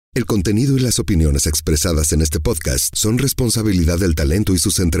El contenido y las opiniones expresadas en este podcast son responsabilidad del talento y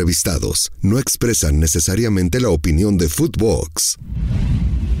sus entrevistados. No expresan necesariamente la opinión de Footbox,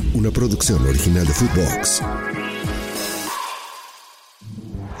 una producción original de Footbox.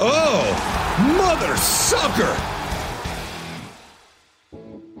 ¡Oh! ¡Mother Soccer!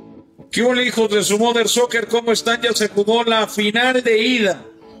 ¿Qué hola, hijos de su Mother Soccer? ¿Cómo están? Ya se jugó la final de ida.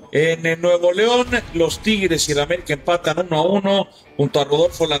 En el Nuevo León, los Tigres y el América empatan 1-1 junto a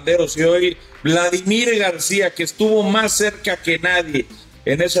Rodolfo Landeros y hoy Vladimir García, que estuvo más cerca que nadie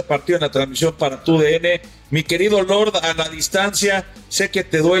en ese partido en la transmisión para TUDN. Mi querido Lord, a la distancia, sé que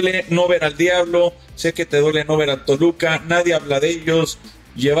te duele no ver al Diablo, sé que te duele no ver al Toluca, nadie habla de ellos,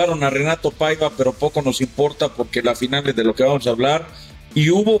 llevaron a Renato Paiva, pero poco nos importa porque la final es de lo que vamos a hablar.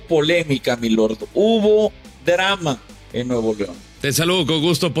 Y hubo polémica, mi Lord, hubo drama en Nuevo León. Te saludo con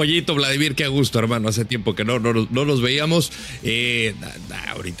gusto, Pollito. Vladimir, qué gusto, hermano. Hace tiempo que no nos veíamos.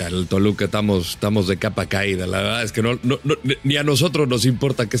 Ahorita el Toluca estamos de capa caída. La verdad es que no, ni a nosotros nos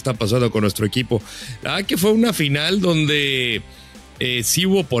importa qué está pasando con nuestro equipo. La verdad que fue una final donde sí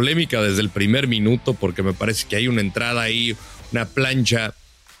hubo polémica desde el primer minuto, porque me parece que hay una entrada ahí, una plancha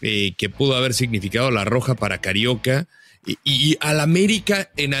que pudo haber significado la roja para Carioca. Y al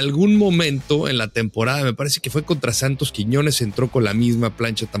América en algún momento en la temporada, me parece que fue contra Santos, Quiñones entró con la misma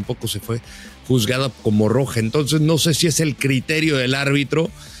plancha, tampoco se fue juzgada como roja. Entonces no sé si es el criterio del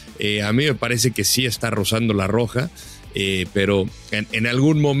árbitro. A mí me parece que sí está rozando la roja, pero en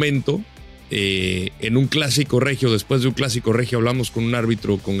algún momento, en un clásico regio, después de un clásico regio, hablamos con un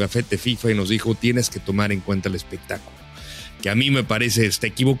árbitro con gafete FIFA y nos dijo: tienes que tomar en cuenta el espectáculo, que a mí me parece está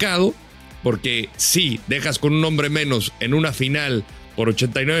equivocado. Porque sí, dejas con un hombre menos en una final por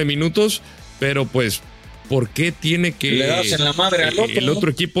 89 minutos, pero pues, ¿por qué tiene que... Le das en la madre al otro, el otro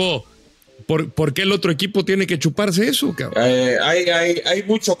equipo... ¿Por qué el otro equipo tiene que chuparse eso, cabrón? Hay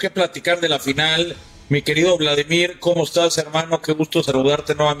mucho que platicar de la final. Mi querido Vladimir, ¿cómo estás, hermano? Qué gusto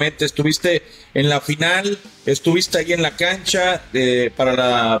saludarte nuevamente. Estuviste en la final, estuviste ahí en la cancha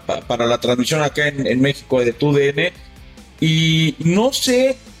para la transmisión acá en México de TUDN. Y no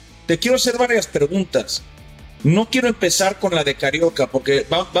sé... Te quiero hacer varias preguntas. No quiero empezar con la de Carioca, porque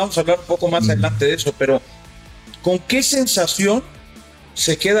vamos a hablar un poco más adelante de eso, pero ¿con qué sensación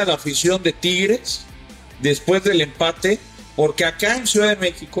se queda la afición de Tigres después del empate? Porque acá en Ciudad de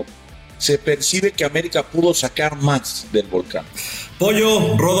México se percibe que América pudo sacar más del volcán.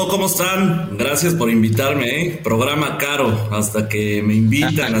 Pollo, Rodo, ¿cómo están? Gracias por invitarme, Programa caro, hasta que me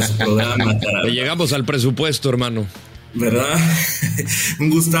invitan a su programa. Le llegamos al presupuesto, hermano. ¿Verdad? Un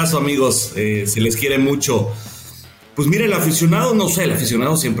gustazo, amigos, se les quiere mucho. Pues mire, el aficionado, no sé, el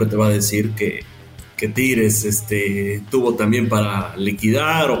aficionado siempre te va a decir que Tigres tuvo también para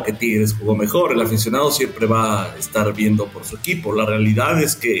liquidar o que Tigres jugó mejor. El aficionado siempre va a estar viendo por su equipo. La realidad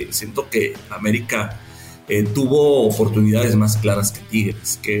es que siento que América tuvo oportunidades más claras que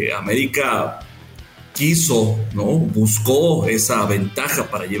Tigres, que América quiso, ¿no? Buscó esa ventaja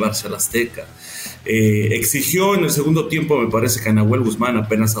para llevarse al Azteca. Exigió en el segundo tiempo, me parece que a Nahuel Guzmán,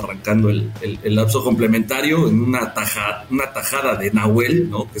 apenas arrancando el lapso complementario, en una tajada de Nahuel,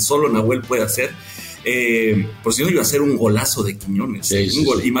 ¿no? Que solo Nahuel puede hacer. Por si no, iba a ser un golazo de Quiñones. Sí.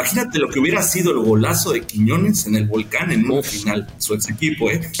 Imagínate lo que hubiera sido el golazo de Quiñones en el volcán en una final, su ex equipo,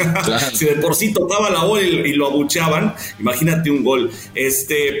 Claro. Si de por sí tocaba la bola y lo abucheaban, imagínate un gol.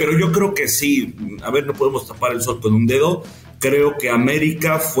 Pero yo creo que sí, a ver, no podemos tapar el sol con un dedo. Creo que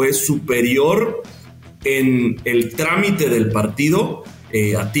América fue superior en el trámite del partido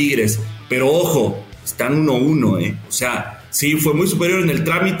a Tigres. Pero ojo, están 1-1, O sea, sí, fue muy superior en el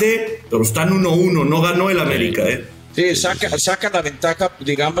trámite, pero están 1-1, no ganó el América, Sí, saca la ventaja,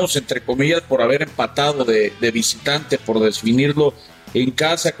 digamos, entre comillas, por haber empatado de visitante, por definirlo en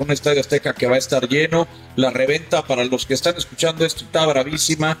casa con un Estadio Azteca que va a estar lleno. La reventa, para los que están escuchando esto, está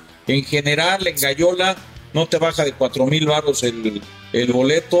bravísima. En general, en Gallola, no te baja de 4,000 varos el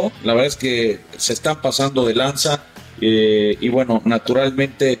boleto. La verdad es que se están pasando de lanza. Y bueno,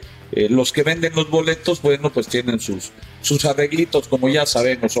 naturalmente, los que venden los boletos, bueno, pues tienen sus arreglitos, como ya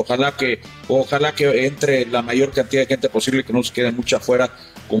sabemos. Ojalá que entre la mayor cantidad de gente posible, que no se quede mucha afuera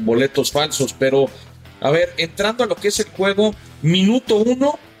con boletos falsos. Pero, a ver, entrando a lo que es el juego, minuto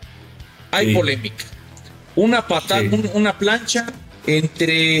 1, hay polémica. Una patada, una plancha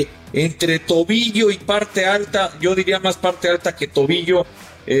entre tobillo y parte alta, yo diría más parte alta que tobillo,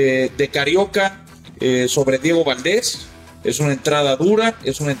 de Carioca sobre Diego Valdés. Es una entrada dura,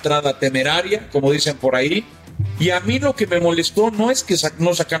 es una entrada temeraria, como dicen por ahí. Y a mí lo que me molestó no es que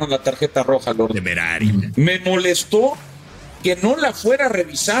no sacaron la tarjeta roja, Lord. Temeraria. Me molestó que no la fuera a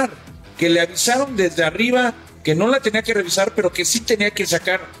revisar, que le avisaron desde arriba que no la tenía que revisar, pero que sí tenía que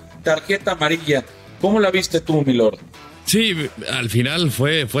sacar tarjeta amarilla. ¿Cómo la viste tú, Milord? Sí, al final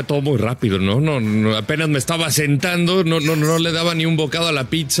fue todo muy rápido, ¿no? No, apenas me estaba sentando, no le daba ni un bocado a la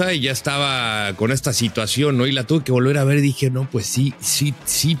pizza y ya estaba con esta situación, ¿no? Y la tuve que volver a ver y dije, no, pues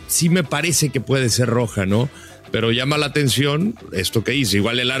sí me parece que puede ser roja, ¿no? Pero llama la atención esto que dice.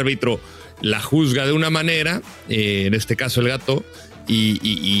 Igual el árbitro la juzga de una manera, en este caso el Gato,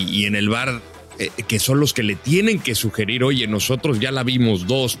 y en el VAR, que son los que le tienen que sugerir, oye, nosotros ya la vimos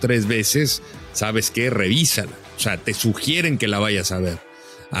 2, 3 veces, ¿sabes qué? Revísala. O sea, te sugieren que la vayas a ver.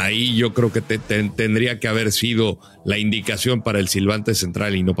 Ahí yo creo que tendría que haber sido la indicación para el silbante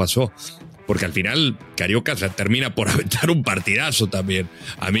central y no pasó. Porque al final Carioca se termina por aventar un partidazo también.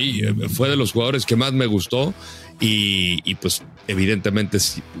 A mí fue de los jugadores que más me gustó y pues evidentemente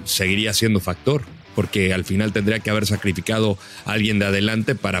seguiría siendo factor, porque al final tendría que haber sacrificado a alguien de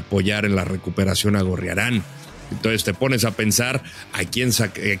adelante para apoyar en la recuperación a Gorriarán. Entonces te pones a pensar a quién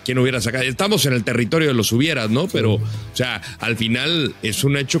hubiera sacado. Estamos en el territorio de los hubieras, ¿no? Pero, o sea, al final es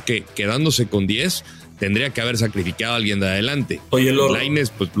un hecho que quedándose con 10 tendría que haber sacrificado a alguien de adelante. Oye, Lainez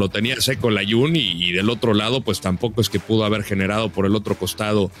pues lo tenía seco la Jun y del otro lado pues tampoco es que pudo haber generado por el otro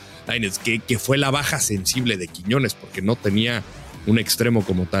costado Lainez, que fue la baja sensible de Quiñones porque no tenía un extremo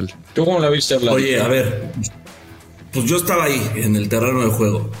como tal. ¿Tú cómo la viste, Vlad? Oye, a ver, pues yo estaba ahí en el terreno de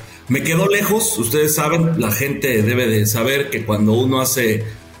juego. Me quedó lejos, ustedes saben, la gente debe de saber que cuando uno hace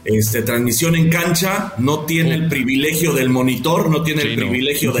transmisión en cancha, no tiene el privilegio del monitor, no tiene el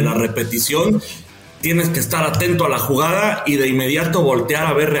privilegio de la repetición. Tienes que estar atento a la jugada y de inmediato voltear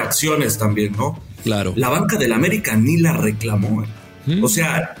a ver reacciones también, ¿no? Claro. La banca del América ni la reclamó. O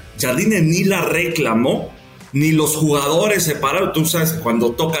sea, Jardine ni la reclamó, ni los jugadores se pararon. Tú sabes,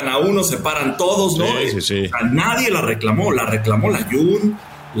 cuando tocan a uno se paran todos, ¿no? Sí. O sea, nadie la reclamó la Jun,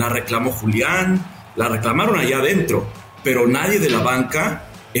 la reclamó Julián, la reclamaron allá adentro, pero nadie de la banca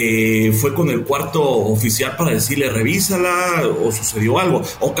fue con el cuarto oficial para decirle revísala o sucedió algo,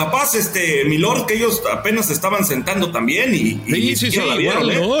 o capaz Milord, que ellos apenas se estaban sentando también y sí,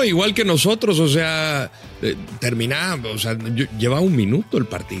 igual, ¿no? Igual que nosotros, o sea, terminaba, o sea, llevaba un minuto el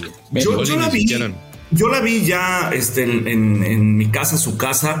partido. Yo la vi ya en mi casa, su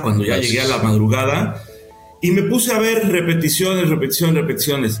casa, cuando ya llegué a la madrugada, y me puse a ver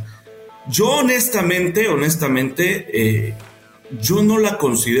repeticiones. Yo honestamente, yo no la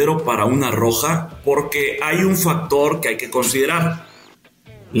considero para una roja porque hay un factor que hay que considerar.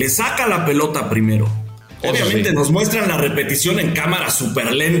 Le saca la pelota primero. Obviamente nos muestran la repetición en cámara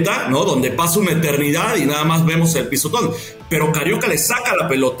súper lenta, ¿no? Donde pasa una eternidad y nada más vemos el pisotón. Pero Carioca le saca la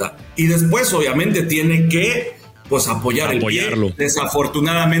pelota y después obviamente tiene que apoyarlo. El pie.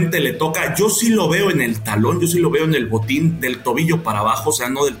 Desafortunadamente le toca. Yo sí lo veo en el talón, yo sí lo veo en el botín del tobillo para abajo, o sea,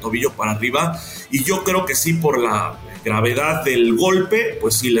 no del tobillo para arriba. Y yo creo que sí, por la gravedad del golpe,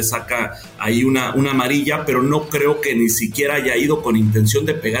 pues sí le saca ahí una amarilla, pero no creo que ni siquiera haya ido con intención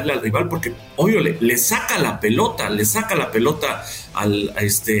de pegarle al rival, porque obvio le saca la pelota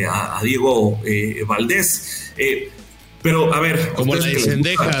a Diego Valdés. Pero, a ver... Como la de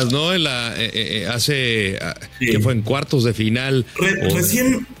Cendejas, ¿no? Que fue en cuartos de final.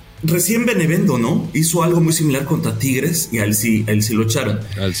 Recién Benevendo, ¿no? Hizo algo muy similar contra Tigres y a él sí lo echaron.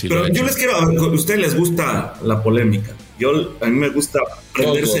 Pero yo les quiero... A ustedes les gusta la polémica. A mí me gusta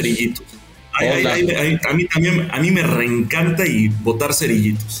prender cerillitos. A mí me reencanta y botar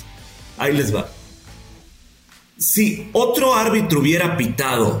cerillitos. Ahí les va. Si otro árbitro hubiera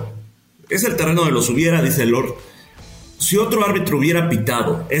pitado, es el terreno de los hubiera, dice Lord. Si otro árbitro hubiera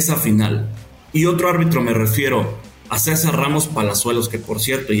pitado esa final, y otro árbitro me refiero a César Ramos Palazuelos, que por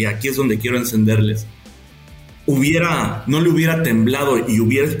cierto, y aquí es donde quiero encenderles, no le hubiera temblado y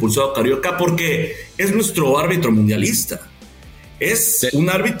hubiera expulsado a Carioca, porque es nuestro árbitro mundialista. Es un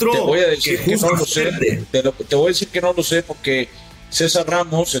árbitro te voy a decir que no lo sé. Te voy a decir que no lo sé, porque César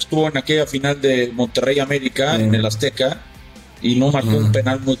Ramos estuvo en aquella final de Monterrey América en el Azteca y no marcó un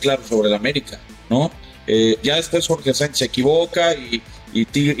penal muy claro sobre el América, ¿no? Ya después Jorge Sánchez se equivoca y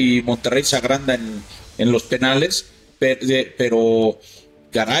Monterrey se agranda en los penales, pero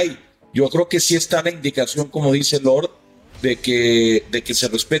caray, yo creo que sí está la indicación, como dice Lord, de que se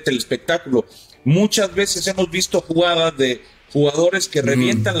respete el espectáculo. Muchas veces hemos visto jugadas de jugadores que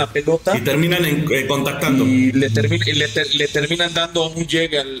revientan la pelota y terminan contactando y le terminan dando un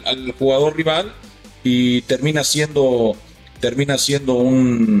llegue al jugador rival y termina siendo termina siendo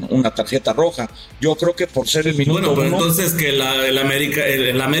una tarjeta roja. Yo creo que por ser el minuto pero uno, entonces que el América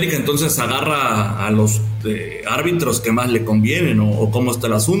entonces agarra a los árbitros que más le convienen, o cómo está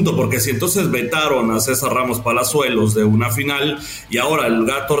el asunto, porque si entonces vetaron a César Ramos Palazuelos de una final y ahora el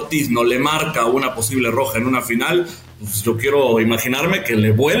Gato Ortiz no le marca una posible roja en una final, pues yo quiero imaginarme que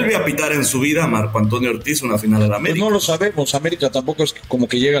le vuelve a pitar en su vida a Marco Antonio Ortiz una final a la América. Pues no lo sabemos. América tampoco es como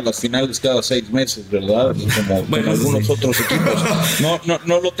que llega a las finales cada 6 meses, ¿verdad? Como algunos otros equipos.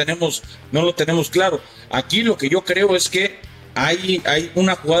 No lo tenemos claro. Aquí lo que yo creo es que hay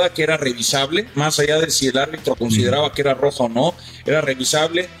una jugada que era revisable, más allá de si el árbitro consideraba que era roja o no, era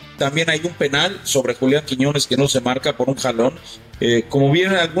revisable. También hay un penal sobre Julián Quiñones que no se marca por un jalón. Como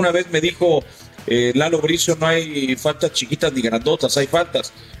bien alguna vez me dijo Lalo Bricio, no hay faltas chiquitas ni grandotas, hay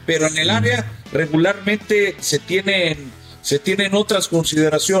faltas, pero en el área regularmente se tienen otras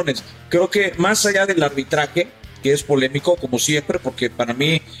consideraciones. Creo que más allá del arbitraje, que es polémico como siempre, porque para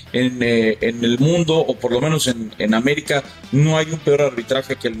mí en el mundo, o por lo menos en América, no hay un peor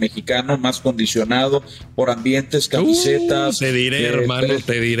arbitraje que el mexicano, más condicionado por ambientes, camisetas. Te diré, hermano,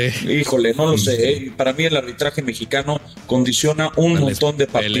 te diré. Híjole, no lo sé. Para mí el arbitraje mexicano condiciona un montón de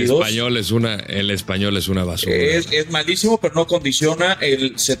partidos. El español es una basura. Es malísimo, pero no condiciona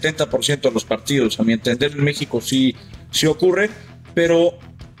el 70% de los partidos. A mi entender, en México sí ocurre, pero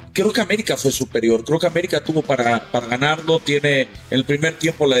creo que América fue superior. Creo que América tuvo para ganarlo. Tiene el primer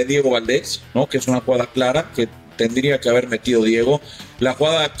tiempo la de Diego Valdés, ¿no? Que es una jugada clara que tendría que haber metido Diego. La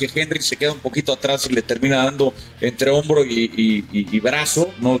jugada que Henry se queda un poquito atrás y le termina dando entre hombro y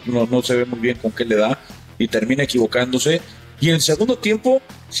brazo. No se ve muy bien con qué le da y termina equivocándose. Y en el segundo tiempo,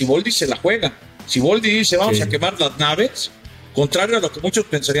 Siboldi se la juega. Siboldi dice, vamos a quemar las naves. Contrario a lo que muchos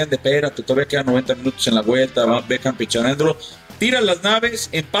pensarían de espérate, todavía quedan 90 minutos en la vuelta, Beckham pichanándolo. Tira las naves,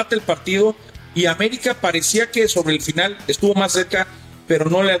 empata el partido y América parecía que sobre el final estuvo más cerca, pero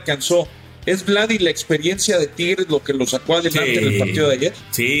no le alcanzó. ¿Es Vlad y la experiencia de Tigres lo que lo sacó adelante en el partido de ayer?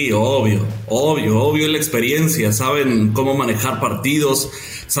 Sí, obvio la experiencia. Saben cómo manejar partidos,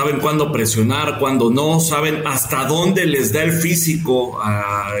 saben cuándo presionar, cuándo no, saben hasta dónde les da el físico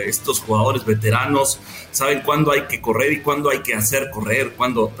a estos jugadores veteranos, saben cuándo hay que correr y cuándo hay que hacer correr,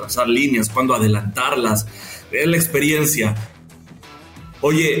 cuándo trazar líneas, cuándo adelantarlas. Es la experiencia.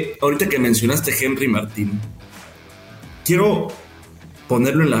 Oye, ahorita que mencionaste Henry Martín, quiero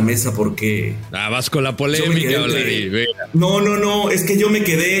ponerlo en la mesa porque... vas con la polémica, No, es que yo me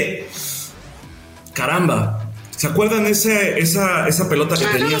quedé... Caramba, ¿se acuerdan esa pelota que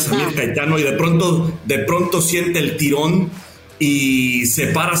tenía Samir Caetano y de pronto siente el tirón y se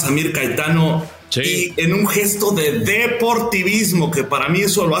para Samir Caetano? Sí. Y en un gesto de deportivismo, que para mí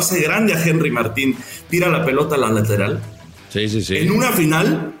eso lo hace grande a Henry Martín, tira la pelota a la lateral. Sí. En una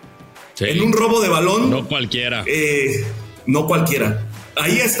final, en un robo de balón. No cualquiera. No cualquiera.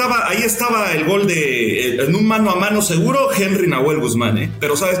 Ahí estaba el gol en un mano a mano seguro, Henry Nahuel Guzmán,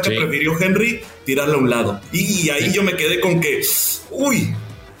 Pero ¿sabes qué prefirió Henry? Tirarla a un lado. Y ahí yo me quedé con que,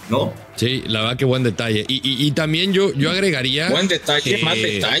 ¿no? Sí, la verdad que buen detalle. Y también yo agregaría... Buen detalle, más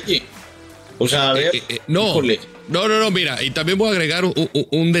detalle. O sea, a ver... No, mira, y también voy a agregar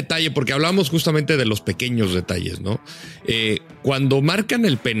un detalle, porque hablamos justamente de los pequeños detalles, ¿no? Cuando marcan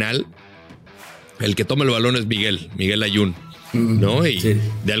el penal, el que toma el balón es Miguel Ayun, ¿no? Y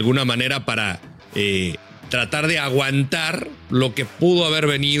de alguna manera para tratar de aguantar lo que pudo haber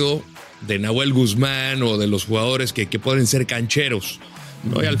venido de Nahuel Guzmán o de los jugadores que pueden ser cancheros,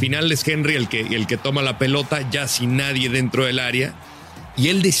 ¿no? Y al final es Henry el que toma la pelota ya sin nadie dentro del área. Y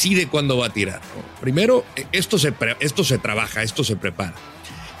él decide cuándo va a tirar, ¿no? Primero, esto se trabaja, esto se prepara.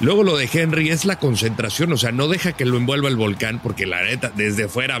 Luego lo de Henry es la concentración, o sea, no deja que lo envuelva el volcán, porque la neta, desde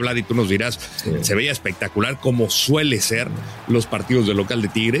fuera, Vlad, y tú nos dirás, se veía espectacular, como suele ser los partidos de local de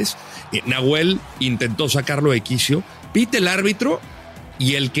Tigres. Nahuel intentó sacarlo de quicio, pita el árbitro,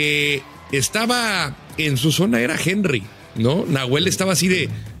 y el que estaba en su zona era Henry, ¿no? Nahuel estaba así de...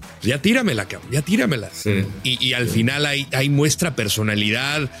 Ya tíramela, cabrón, ya tíramela. Sí. Y al final ahí muestra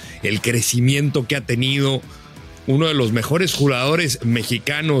personalidad, el crecimiento que ha tenido uno de los mejores jugadores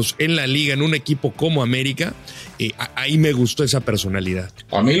mexicanos en la liga, en un equipo como América. Ahí me gustó esa personalidad.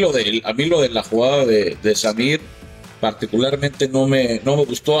 A mí lo de la jugada de Samir particularmente no me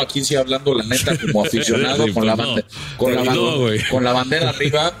gustó. Aquí sí, hablando la neta como aficionado, con la bandera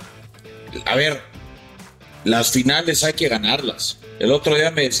arriba. A ver, las finales hay que ganarlas. El otro día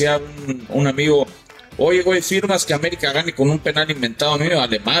me decía un amigo, oye, güey, firmas que América gane con un penal inventado. A mí me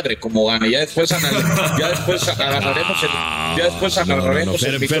vale madre como gane. Ya después agarraremos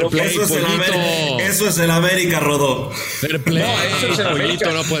el micrófono. Eso es el América, Rodó. Fair play. No, eso es el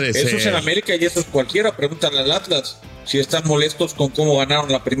América. No puede ser. Eso es el América y eso es cualquiera. Pregúntale al Atlas. si están molestos con cómo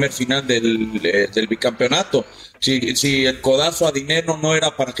ganaron la primer final del bicampeonato. Si el codazo a Dineno no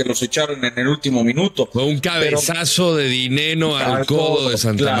era para que los echaran en el último minuto. Fue un cabezazo de Dineno al codo de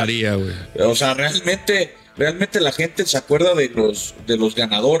Santa claro. María, güey. O sea, realmente la gente se acuerda de los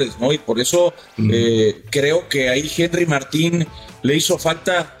ganadores, ¿no? Y por eso creo que ahí Henry Martín le hizo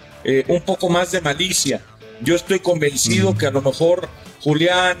falta un poco más de malicia. Yo estoy convencido que a lo mejor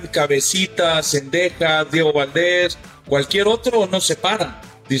Julián, Cabecita, Cendejas, Diego Valdés, cualquier otro no se para.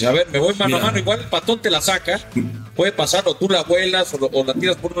 Dice, a ver, me voy mano a mano, igual el patón te la saca, puede pasar, o tú la vuelas o la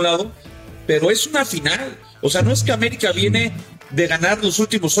tiras por un lado, pero es una final. O sea, no es que América viene de ganar los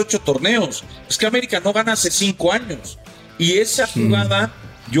últimos 8 torneos, es que América no gana hace 5 años. Y esa jugada,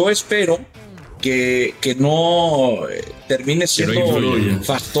 yo espero que no termine siendo un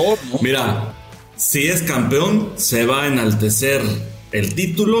factor, ¿no? Mira, si es campeón, se va a enaltecer el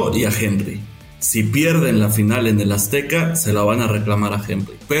título y a Henry. Si pierden la final en el Azteca, se la van a reclamar a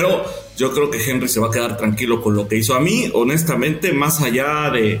Henry. Pero yo creo que Henry se va a quedar tranquilo con lo que hizo. A mí, honestamente, más allá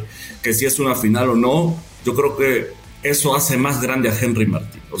de que si es una final o no, yo creo que eso hace más grande a Henry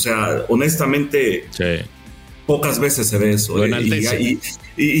Martín. O sea, honestamente, pocas veces se ve eso.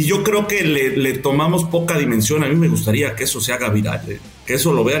 Y yo creo que le tomamos poca dimensión. A mí me gustaría que eso se haga viral, que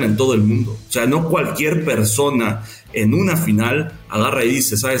eso lo vean en todo el mundo. O sea, no cualquier persona en una final agarra y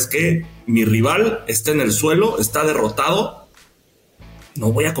dice, ¿sabes qué? Mi rival está en el suelo, está derrotado,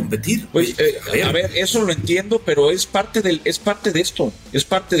 no voy a competir. Pues, a ver, eso lo entiendo, pero es parte de esto,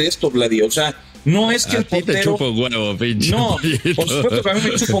 Vladi. O sea, no es que el portero... te chupo huevo, pinche. No, por supuesto que a mí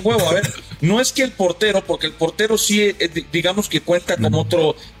me chupo huevo. A ver, no es que el portero, porque el portero sí, digamos que cuenta como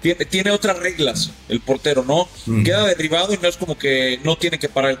otro, tiene otras reglas, el portero, ¿no? Queda derribado y no es como que no tiene que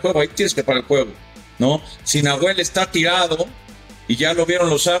parar el juego, ahí tienes que parar el juego, ¿no? Si Nahuel está tirado y ya lo vieron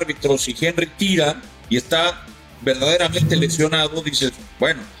los árbitros y Henry tira y está verdaderamente lesionado, dices,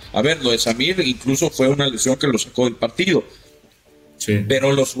 bueno, a ver, lo de Samir incluso fue una lesión que lo sacó del partido. Sí.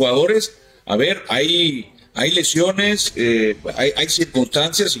 Pero los jugadores, a ver, hay lesiones, hay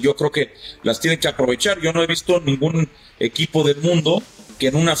circunstancias y yo creo que las tienen que aprovechar. Yo no he visto ningún equipo del mundo que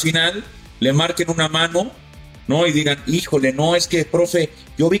en una final le marquen una mano, ¿no? Y digan, híjole, no, es que, profe,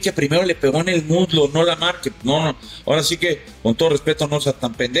 yo vi que primero le pegó en el muslo, no la marque. No, ahora sí que, con todo respeto, no sea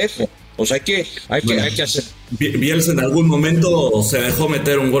tan pendejo. O sea, hay que hacer. Bielsa en algún momento se dejó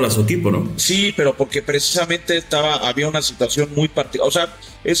meter un gol a su equipo, ¿no? Sí, pero porque precisamente había una situación muy particular. O sea,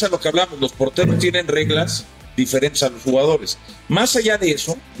 eso es lo que hablamos. Los porteros tienen reglas diferentes a los jugadores. Más allá de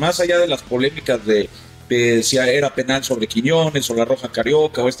eso, más allá de las polémicas de si era penal sobre Quiñones o la roja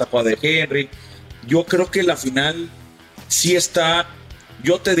Carioca o esta jugada de Henry, yo creo que la final sí está,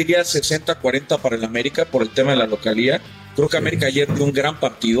 yo te diría 60-40 para el América por el tema de la localía. Creo que América ayer dio un gran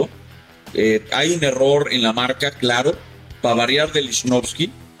partido. Hay un error en la marca, claro, para variar de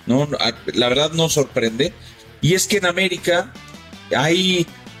Lichnowsky, ¿no? La verdad no sorprende. Y es que en América hay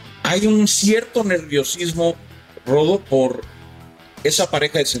un cierto nerviosismo, Rodo, por esa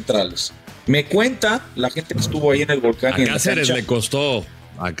pareja de centrales. Me cuenta la gente que estuvo ahí en el Volcán. A Cáceres le costó.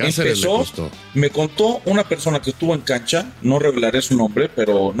 Me contó una persona que estuvo en cancha, no revelaré su nombre,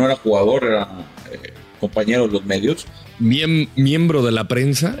 pero no era jugador, era compañero de los medios. Miembro de la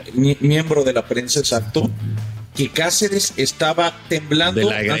prensa. Miembro de la prensa, exacto. Que Cáceres estaba temblando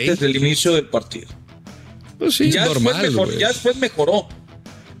antes del inicio del partido. Pues sí, ya normal. Ya después mejoró.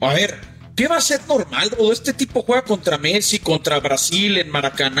 A ver, ¿qué va a ser normal, Rodo? Este tipo juega contra Messi, contra Brasil, en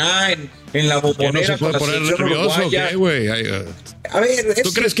Maracaná, en la Bombonera. ¿No se puede poner nervioso? ¿Qué, güey? A ver,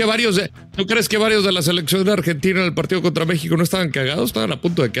 ¿Tú crees que varios de la selección de Argentina en el partido contra México no estaban cagados? Estaban a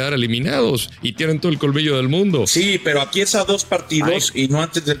punto de quedar eliminados y tienen todo el colmillo del mundo. Sí, pero aquí es a 2 partidos y no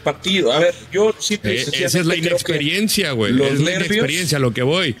antes del partido. A ver, yo sí. Esa es la inexperiencia, güey. Es la inexperiencia a lo que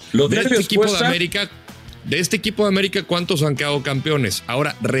voy. De este equipo de América, ¿cuántos han quedado campeones?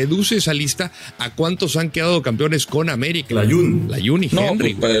 Ahora, reduce esa lista a cuántos han quedado campeones con América. La Jun y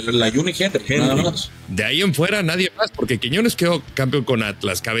Henry. La Jun y Henry. Nada más. De ahí en fuera nadie más, porque Quiñones quedó campeón con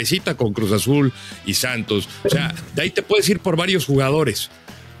Atlas, Cabecita con Cruz Azul y Santos. O sea, de ahí te puedes ir por varios jugadores.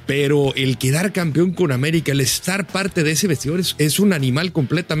 Pero el quedar campeón con América, el estar parte de ese vestidor es un animal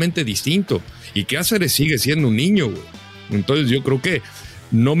completamente distinto. Y Cáceres sigue siendo un niño, güey. Entonces yo creo que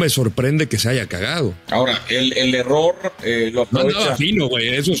no me sorprende que se haya cagado. Ahora, el error lo aprovecha. No andaba fino, güey,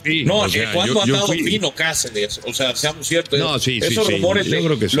 eso sí. No, ¿cuándo ha andado fino Cáceres? O sea, seamos ciertos. No, sí, esos rumores yo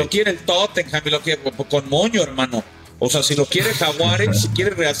creo que sí. Lo quiere el Tottenham y lo quiere con moño, hermano. O sea, si lo quiere Jaguares, si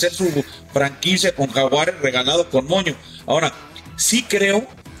quiere rehacer su franquicia con Jaguares, regalado con moño. Ahora, sí creo,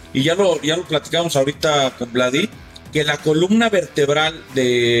 y ya lo platicamos ahorita con Vladi, que la columna vertebral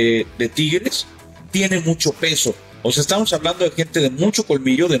de Tigres tiene mucho peso. O sea, estamos hablando de gente de mucho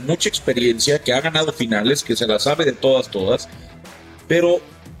colmillo, de mucha experiencia, que ha ganado finales, que se la sabe de todas, pero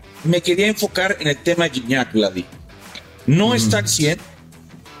me quería enfocar en el tema de Gignac, Vladi. No está al 100,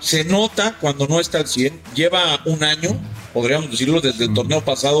 se nota cuando no está al 100, lleva un año, podríamos decirlo, desde el torneo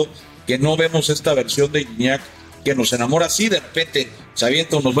pasado, que no vemos esta versión de Gignac que nos enamora así, de repente se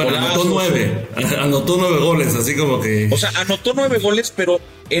avienta unos golazos. Anotó 9 goles, así como que... O sea, anotó 9 goles, pero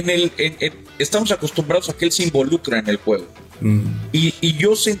estamos acostumbrados a que él se involucra en el juego. Y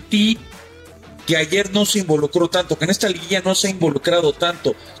yo sentí que ayer no se involucró tanto, que en esta liguilla no se ha involucrado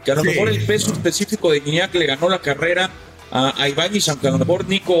tanto, que a lo mejor el peso específico de Gignac le ganó la carrera a Ibáñez, aunque a lo mejor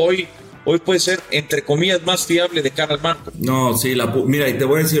Nico hoy puede ser, entre comillas, más fiable de cara al marco. No, sí, mira, y te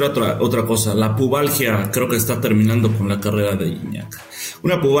voy a decir otra cosa. La pubalgia creo que está terminando con la carrera de Gignac.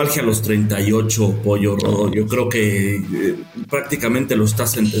 Una pubalgia a los 38, Pollo Rodo, yo creo que prácticamente lo está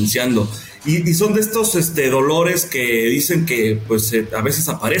sentenciando. Y son de estos dolores que dicen que pues a veces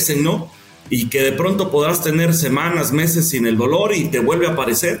aparecen, ¿no? Y que de pronto podrás tener semanas, meses sin el dolor y te vuelve a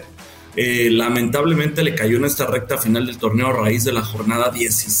aparecer. Lamentablemente le cayó en esta recta final del torneo a raíz de la jornada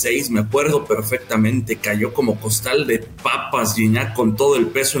 16, me acuerdo perfectamente, cayó como costal de papas Gignac con todo el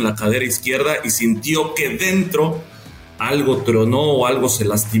peso en la cadera izquierda y sintió que dentro algo tronó o algo se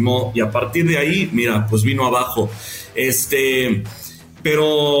lastimó y a partir de ahí, mira, pues vino abajo.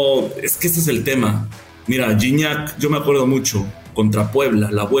 Pero es que este es el tema. Mira, Gignac, yo me acuerdo mucho, contra Puebla,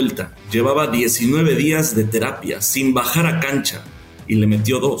 la vuelta, llevaba 19 días de terapia sin bajar a cancha y le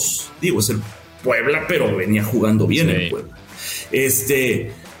metió 2. Digo, es el Puebla, pero venía jugando bien el Puebla.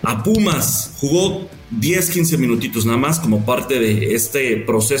 A Pumas jugó 10-15 minutitos nada más como parte de este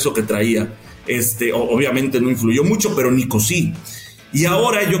proceso que traía. Obviamente no influyó mucho, pero Nico sí. Y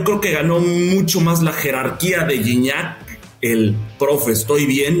ahora yo creo que ganó mucho más la jerarquía de Gignac, el profe, estoy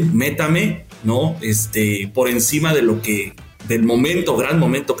bien, métame, ¿no? Por encima de del gran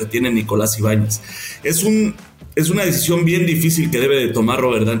momento que tiene Nicolás Ibáñez. Es una decisión bien difícil que debe de tomar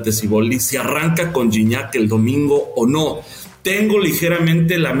Robert Dante Siboldi, si arranca con Gignac el domingo o no. Tengo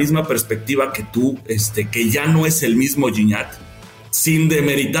ligeramente la misma perspectiva que tú, que ya no es el mismo Gignac, sin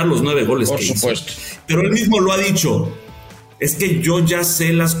demeritar los 9 goles por que supuesto hizo. Pero él mismo lo ha dicho, es que yo ya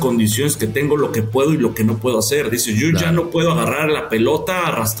sé las condiciones que tengo, lo que puedo y lo que no puedo hacer. Dice, yo ya no puedo agarrar la pelota,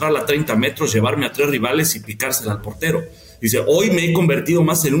 arrastrarla a 30 metros, llevarme a 3 rivales y picársela al portero. Dice, hoy me he convertido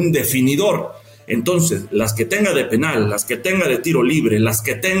más en un definidor. Entonces, las que tenga de penal, las que tenga de tiro libre, las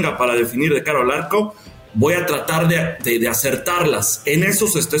que tenga para definir de cara al arco, voy a tratar de acertarlas. En eso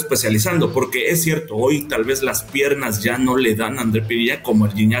se está especializando, porque es cierto, hoy tal vez las piernas ya no le dan a André Pirilla como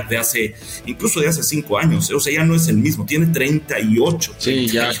el Gignac incluso de hace 5 años. O sea, ya no es el mismo, tiene 38. Sí,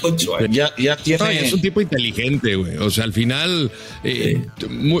 38 años. Ya tiene... No, es un tipo inteligente, güey. O sea, al final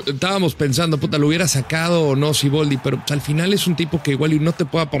estábamos pensando, puta, lo hubiera sacado o no Siboldi, pero al final es un tipo que igual y no te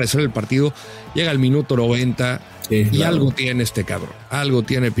puede aparecer el partido, llega al minuto 90. Sí, claro. Y algo tiene este cabrón, algo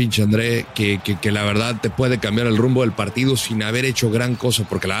tiene pinche André que la verdad te puede cambiar el rumbo del partido sin haber hecho gran cosa,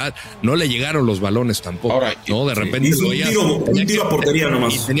 porque la verdad no le llegaron los balones tampoco, ahora, ¿no? De repente hizo un tiro a portería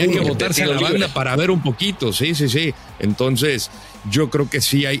nomás. Y tenía que botarse a la banda para ver un poquito, sí. Entonces, yo creo que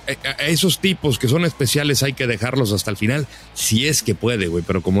sí, a esos tipos que son especiales hay que dejarlos hasta el final, si es que puede, güey,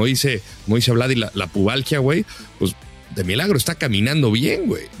 pero como dice Vlad y la pubalgia, güey, pues de milagro está caminando bien,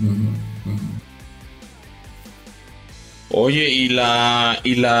 güey. Oye, y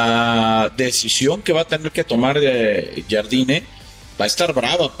la decisión que va a tener que tomar Jardine va a estar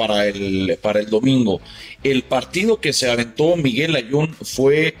brava para el domingo. El partido que se aventó Miguel Layún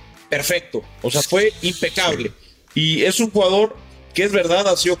fue perfecto, o sea, fue impecable. Y es un jugador que es verdad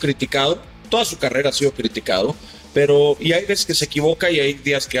ha sido criticado, toda su carrera ha sido criticado, pero y hay veces que se equivoca y hay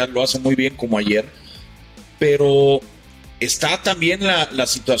días que lo hace muy bien como ayer. Pero está también la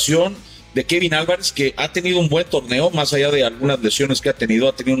situación de Kevin Álvarez, que ha tenido un buen torneo, más allá de algunas lesiones que ha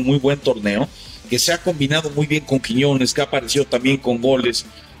tenido un muy buen torneo, que se ha combinado muy bien con Quiñones, que ha aparecido también con goles.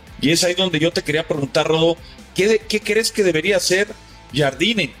 Y es ahí donde yo te quería preguntar, Rodo, ¿qué crees que debería hacer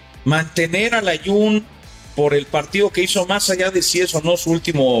Jardine? ¿Mantener a Layún por el partido que hizo, más allá de si es o no su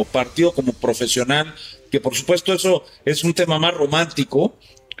último partido como profesional, que por supuesto eso es un tema más romántico,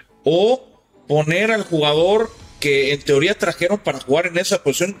 o poner al jugador que en teoría trajeron para jugar en esa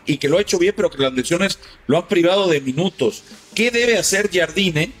posición y que lo ha hecho bien, pero que las lesiones lo han privado de minutos? ¿Qué debe hacer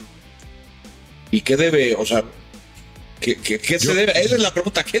Jardine? ¿Y qué debe, o sea, qué se debe? Esa es la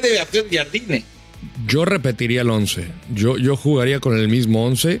pregunta, ¿qué debe hacer Jardine? Yo repetiría el 11. Yo jugaría con el mismo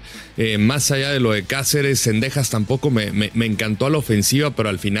 11. Más allá de lo de Cáceres, Cendejas tampoco me encantó a la ofensiva, pero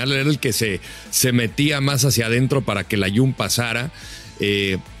al final era el que se metía más hacia adentro para que la Jun pasara.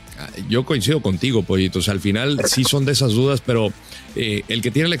 yo coincido contigo, Pollitos. Al final sí son de esas dudas, pero el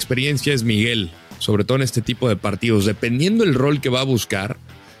que tiene la experiencia es Miguel, sobre todo en este tipo de partidos. Dependiendo el rol que va a buscar,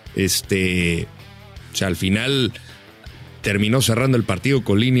 o sea, al final terminó cerrando el partido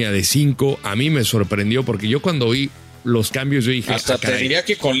con línea de 5. A mí me sorprendió porque yo cuando vi los cambios yo dije... Hasta te diría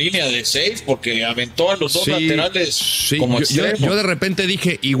que con línea de 6 porque aventó a los dos laterales como extremo. Yo de repente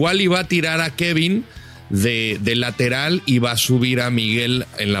dije, igual iba a tirar a Kevin de lateral y va a subir a Miguel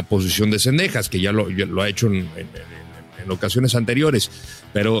en la posición de Cendejas, que ya lo ha hecho en ocasiones anteriores.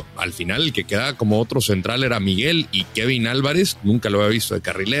 Pero al final el que quedaba como otro central era Miguel, y Kevin Álvarez nunca lo había visto de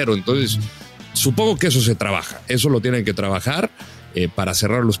carrilero. Entonces supongo que eso se trabaja, eso lo tienen que trabajar para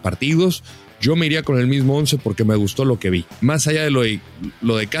cerrar los partidos. Yo me iría con el mismo 11 porque me gustó lo que vi, más allá de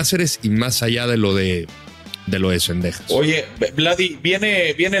lo de Cáceres y más allá de lo de Cendejas. Oye, Vladi,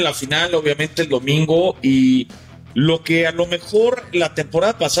 viene la final obviamente el domingo, y lo que a lo mejor la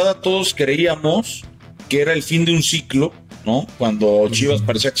temporada pasada todos creíamos que era el fin de un ciclo, ¿no? Cuando Chivas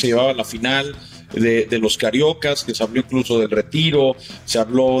parecía que se llevaba la final de los Cariocas, que se habló incluso del retiro, se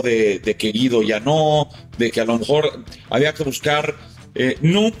habló de que Guido ya no, de que a lo mejor había que buscar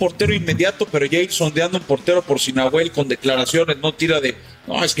no un portero inmediato, pero ya ir sondeando un portero por si Nahuel con declaraciones no tira de,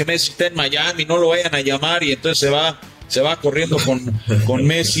 no, es que Messi está en Miami, no lo vayan a llamar, y entonces se va corriendo con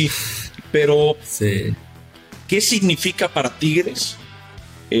Messi. Pero sí. ¿Qué significa para Tigres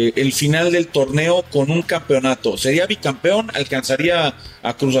el final del torneo con un campeonato? Sería bicampeón, alcanzaría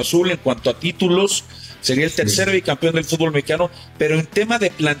a Cruz Azul en cuanto a títulos, sería el tercer bicampeón del fútbol mexicano, pero en tema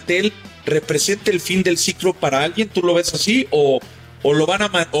de plantel, ¿representa el fin del ciclo para alguien? ¿Tú lo ves así o van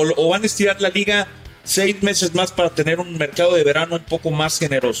a estirar la liga 6 meses más para tener un mercado de verano un poco más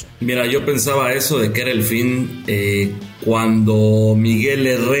generoso? Mira, yo pensaba eso de que era el fin cuando Miguel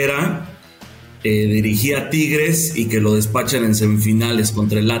Herrera dirigía a Tigres y que lo despachan en semifinales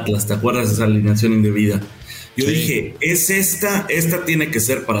contra el Atlas. ¿Te acuerdas de esa alineación indebida? Yo dije, es esta tiene que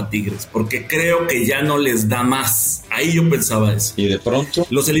ser para Tigres, porque creo que ya no les da más. Ahí yo pensaba eso. Y de pronto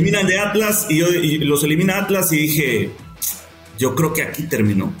los eliminan de Atlas y los elimina Atlas, y dije, yo creo que aquí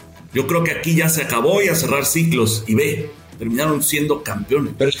terminó. Yo creo que aquí ya se acabó, y a cerrar ciclos. Y terminaron siendo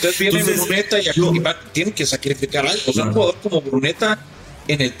campeones. Pero usted viene Bruneta y aquí tienen que sacrificar algo. O sea, un jugador como Bruneta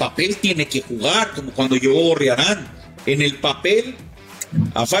en el papel tiene que jugar, como cuando llegó Gorriarán. En el papel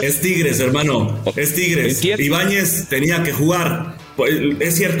es Tigres, hermano. Es Tigres. ¿Entiendes? Ibáñez tenía que jugar.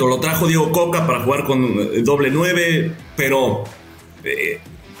 Es cierto, lo trajo Diego Coca para jugar con doble 9, pero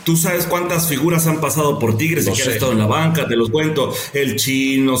tú sabes cuántas figuras han pasado por Tigres y que han estado en la banca, te los cuento. El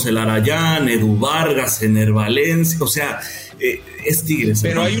Chino, Celarayán, Edu Vargas, Ener Valencia. O sea, es Tigres.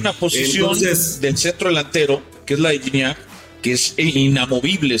 Pero hermano. Hay una posición del centro delantero, que es la de Gignac, que es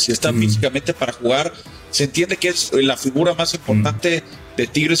inamovible si está físicamente para jugar. Se entiende que es la figura más importante de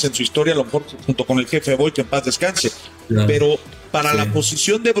Tigres en su historia, a lo mejor junto con el jefe Boy, que en paz descanse. Claro. Pero para la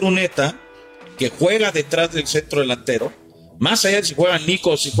posición de Bruneta, que juega detrás del centro delantero, más allá de si juega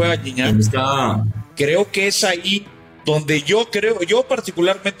Nico o si juega Gignac, creo que es ahí donde yo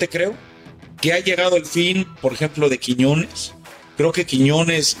particularmente creo que ha llegado el fin, por ejemplo, de Quiñones. Creo que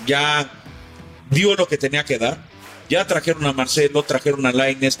Quiñones ya dio lo que tenía que dar. Ya trajeron a Marcelo, trajeron a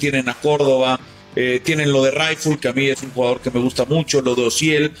Lainez, tienen a Córdoba, tienen lo de Rifle, que a mí es un jugador que me gusta mucho, lo de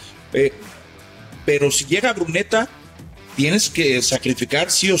Ociel. Pero si llega Bruneta, tienes que sacrificar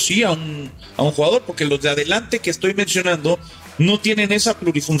sí o sí a un jugador, porque los de adelante que estoy mencionando no tienen esa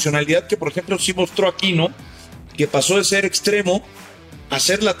plurifuncionalidad que, por ejemplo, sí mostró Aquino, que pasó de ser extremo a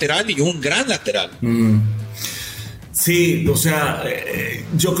ser lateral, y un gran lateral. Sí, o sea,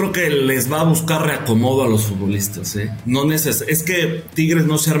 yo creo que les va a buscar reacomodo a los futbolistas, No es que Tigres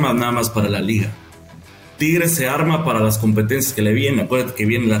no se arma nada más para la liga. Tigres se arma para las competencias que le vienen. Acuérdate que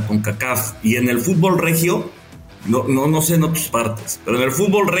viene la CONCACAF, y en el fútbol regio, no sé en otras partes, pero en el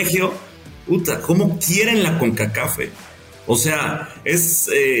fútbol regio, ¿cómo quieren la CONCACAF? O sea,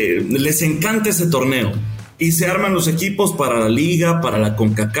 les encanta ese torneo, y se arman los equipos para la liga, para la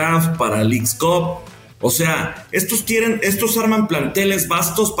CONCACAF, para Leagues Cup. O sea, estos arman planteles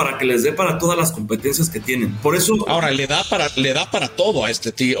vastos para que les dé para todas las competencias que tienen. Por eso. Ahora, le da para todo a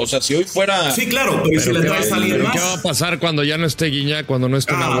este tío. O sea, si hoy fuera. Sí, claro, pero si le traes a alguien más. ¿Qué va a pasar cuando ya no esté Guiñac, cuando no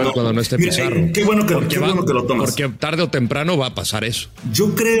esté Nahuel, cuando no esté Pizarro? Qué bueno que lo tomas. Porque tarde o temprano va a pasar eso.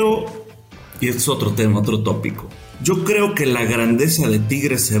 Yo creo, y es otro tema, otro tópico. Yo creo que la grandeza de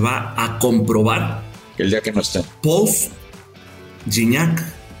Tigres se va a comprobar el día que no esté. Post Gignac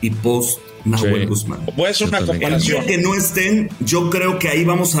y post Nahuel Guzmán. Puede ser una comparación. El día que no estén, yo creo que ahí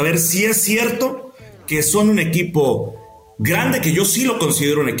vamos a ver si es cierto que son un equipo grande, que yo sí lo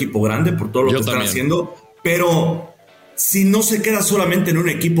considero un equipo grande por todo lo que están haciendo, pero si no se queda solamente en un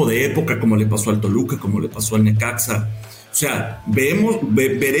equipo de época como le pasó al Toluca, como le pasó al Necaxa. O sea,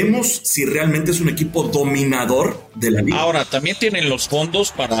 veremos si realmente es un equipo dominador de la liga. Ahora, también tienen los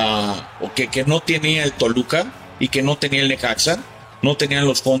fondos que no tenía el Toluca y que no tenía el Necaxa. No tenían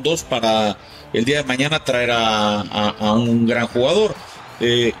los fondos para el día de mañana traer a un gran jugador.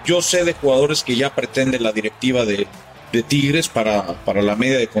 Yo sé de jugadores que ya pretende la directiva de Tigres para la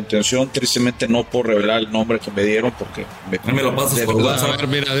media de contención. Tristemente no puedo revelar el nombre que me dieron porque me lo pasas por WhatsApp. A ver,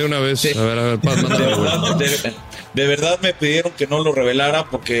 mira, de una vez. Sí. A ver, de verdad me pidieron que no lo revelara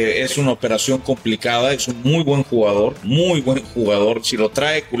porque es una operación complicada. Es un muy buen jugador. Si lo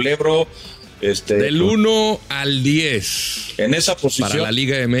trae Culebro. Del 1 al 10. En esa posición. Para la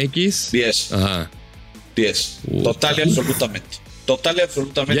Liga MX. 10. Ajá. 10. Total y absolutamente.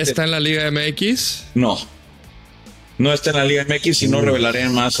 ¿Ya está en la Liga MX? No está en la Liga MX y no revelaré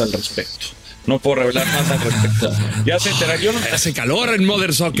más al respecto. No puedo revelar más al respecto. Ya se enterará. Hace calor en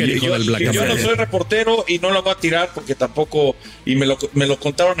Mother Soccer, hijo del Black. Yo no soy reportero y no lo voy a tirar porque tampoco. Y me lo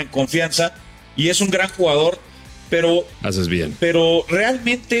contaron en confianza. Y es un gran jugador, pero. Haces bien. Pero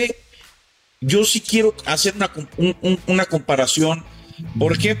realmente, yo sí quiero hacer una comparación.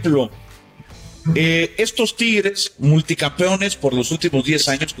 Por ejemplo, estos Tigres, multicampeones por los últimos 10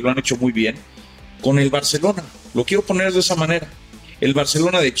 años, que lo han hecho muy bien, con el Barcelona. Lo quiero poner de esa manera. El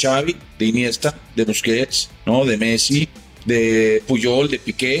Barcelona de Xavi, de Iniesta, de Busquets, ¿no? De Messi, de Puyol, de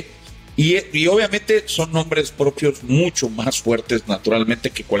Piqué. Y obviamente son nombres propios mucho más fuertes, naturalmente,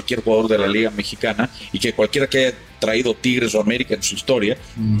 que cualquier jugador de la Liga Mexicana y que cualquiera que haya traído Tigres o América en su historia.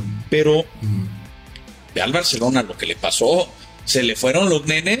 Pero ve al Barcelona lo que le pasó. Se le fueron los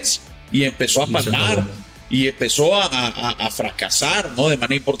nenes y empezó a palmar. Y empezó a fracasar, ¿no? De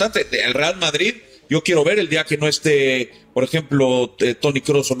manera importante. El Real Madrid, yo quiero ver el día que no esté, por ejemplo, Toni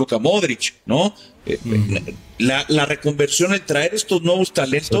Kroos o Luka Modric, ¿no? La reconversión, el traer estos nuevos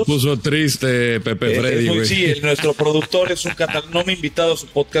talentos. Se puso triste Pepe Freddy, güey. Sí, nuestro productor es un catalán. No me ha invitado a su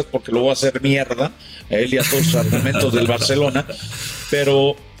podcast porque lo voy a hacer mierda, a él y a todos sus argumentos del Barcelona.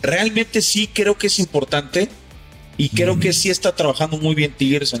 Pero realmente sí creo que es importante. Y creo que sí está trabajando muy bien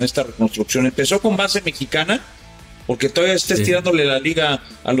Tigres en esta reconstrucción. Empezó con base mexicana, porque todavía está estirándole la liga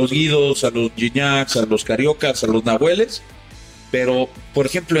a los Guidos, a los Gignacs, a los Cariocas, a los Nahueles. Pero, por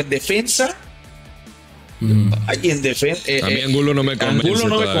ejemplo, en defensa... A mí Angulo no me convence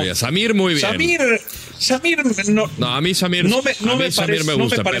todavía. Samir muy bien. Samir no, a mí Samir Samir me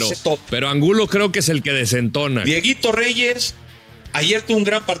gusta, pero Angulo creo que es el que desentona. Dieguito Reyes... Ayer tuvo un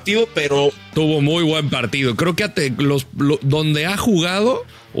gran partido, pero... Tuvo muy buen partido. Creo que donde ha jugado,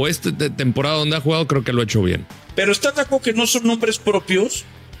 o esta temporada donde ha jugado, creo que lo ha hecho bien. Pero ¿estás de acuerdo que no son nombres propios?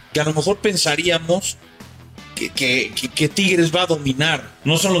 Que a lo mejor pensaríamos que Tigres va a dominar.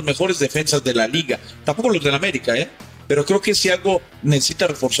 No son los mejores defensas de la liga. Tampoco los de la América, ¿eh? Pero creo que si algo necesita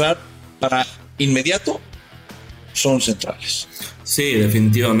reforzar para inmediato, son centrales. Sí,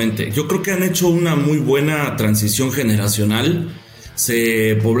 definitivamente. Yo creo que han hecho una muy buena transición generacional.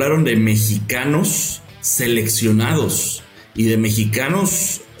 Se poblaron de mexicanos seleccionados y de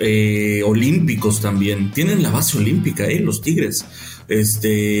mexicanos olímpicos también. Tienen la base olímpica, los Tigres.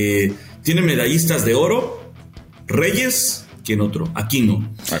 Tienen medallistas de oro. Reyes, ¿quién otro?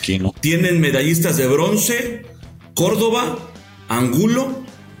 Aquino. Tienen medallistas de bronce. Córdoba, Angulo,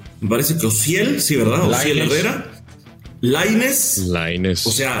 me parece que Ociel, sí, ¿verdad? Ociel Herrera. Lainez.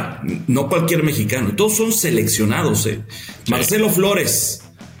 O sea, no cualquier mexicano. Todos son seleccionados, Sí. Marcelo Flores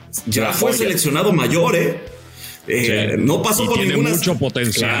ya fue seleccionado mayor, No pasó por ninguna. Tiene mucho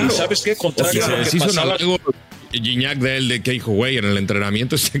potencial. Claro. ¿Sabes qué? Contrario a lo que pasaba. Gignac de él, de que dijo, güey, en el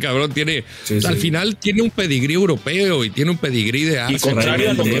entrenamiento este cabrón tiene, al final tiene un pedigrí europeo y tiene un pedigrí de Arsenal. Y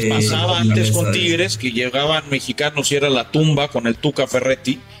contrario a lo que pasaba antes con Tigres, que llegaban mexicanos y era la tumba con el Tuca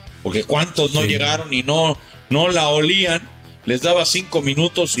Ferretti, porque cuántos no llegaron y no la olían, les daba 5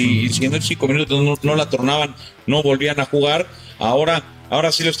 minutos y si en esos 5 minutos no la tornaban, no volvían a jugar.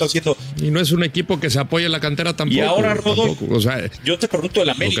 Ahora sí lo está haciendo. Y no es un equipo que se apoye en la cantera tampoco. Y ahora, Rodolfo, o sea, yo te pregunto del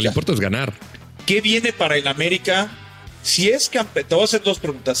América. Lo que le importa es ganar. ¿Qué viene para el América? Si es campeón, te voy a hacer 2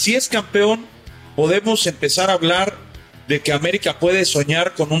 preguntas. Si es campeón, podemos empezar a hablar de que América puede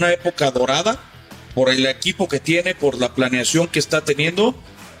soñar con una época dorada por el equipo que tiene, por la planeación que está teniendo.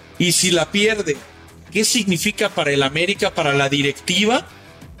 Y si la pierde, ¿qué significa para el América, para la directiva,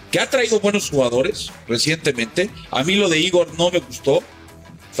 que ha traído buenos jugadores recientemente? A mí lo de Igor no me gustó.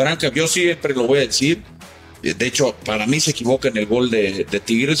 Franca, yo siempre lo voy a decir. De hecho, para mí se equivoca en el gol de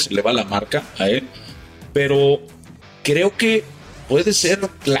Tigres, le va la marca a él. Pero creo que puede ser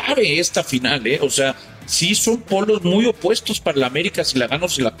clave esta final, O sea, sí son polos muy opuestos para el América si la gana o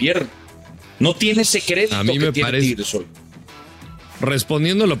si la pierde. No tiene ese crédito a mí que me tiene parece, Tigres hoy.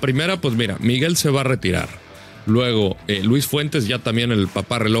 respondiendo a la primera, pues mira, Miguel se va a retirar. Luego, Luis Fuentes, ya también el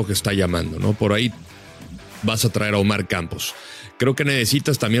papá reloj está llamando, ¿no? Por ahí vas a traer a Omar Campos. Creo que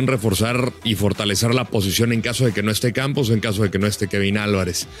necesitas también reforzar y fortalecer la posición en caso de que no esté Campos, en caso de que no esté Kevin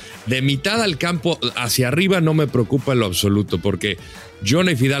Álvarez. De mitad al campo hacia arriba no me preocupa en lo absoluto, porque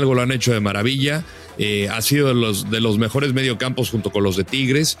Johnny y Fidalgo lo han hecho de maravilla. Ha sido de los mejores mediocampos junto con los de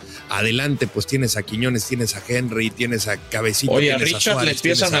Tigres. Adelante, pues tienes a Quiñones, tienes a Henry, tienes a Cabecita. Oye, a Richard Suárez,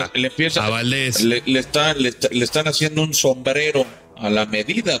 le empiezan a Valdés. Le están haciendo un sombrero a la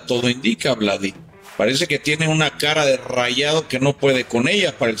medida, todo indica, Vladi. Parece que tiene una cara de rayado que no puede con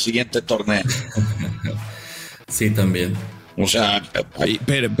ella para el siguiente torneo. Sí, también. O sea,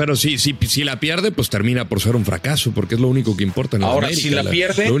 pero si la pierde, pues termina por ser un fracaso, porque es lo único que importa en la ahora, América. si la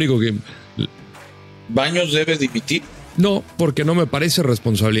pierde, lo único que... ¿Baños debe dimitir? No, porque no me parece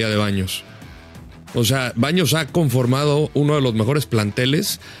responsabilidad de Baños. O sea, Baños ha conformado uno de los mejores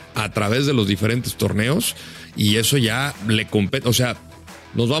planteles a través de los diferentes torneos y eso ya le compete. O sea,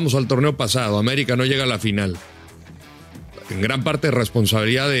 nos vamos al torneo pasado, América no llega a la final. En gran parte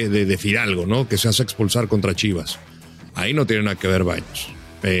responsabilidad de Fidalgo, ¿no? Que se hace expulsar contra Chivas. Ahí no tiene nada que ver Baños.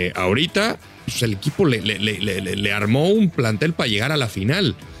 Ahorita pues el equipo le armó un plantel para llegar a la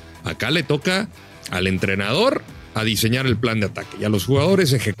final. Acá le toca al entrenador a diseñar el plan de ataque y a los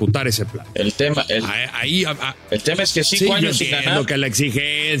jugadores ejecutar ese plan. El tema es que 5 años sin ganar. Que la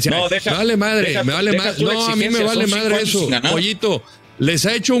exigencia. No, me vale madre. No, a mí me vale madre eso. Pollito, les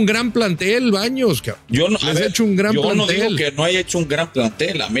ha hecho un gran plantel, Baños. Les ha hecho un gran plantel. Yo no digo que no haya hecho un gran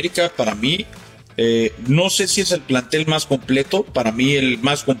plantel. América, para mí, no sé si es el plantel más completo. Para mí, el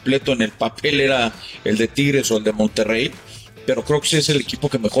más completo en el papel era el de Tigres o el de Monterrey. Pero creo que sí es el equipo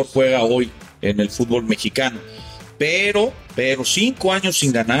que mejor juega hoy en el fútbol mexicano. Pero 5 años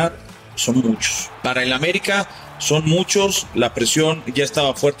sin ganar son muchos. Para el América son muchos. La presión ya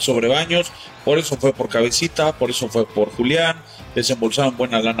estaba fuerte sobre Baños. Por eso fue por Cabecita, por eso fue por Julián. Desembolsaron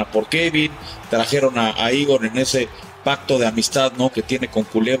buena lana por Kevin. Trajeron a Igor en ese pacto de amistad, ¿no?, que tiene con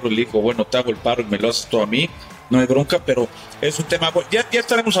Culebro. Y le dijo, bueno, te hago el paro y me lo haces todo a mí. No hay bronca, pero es un tema. Ya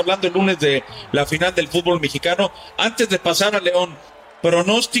estaremos hablando el lunes de la final del fútbol mexicano. Antes de pasar a León,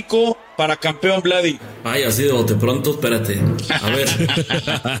 pronóstico para campeón, Vladi. Ay, así de bote pronto, espérate. A ver,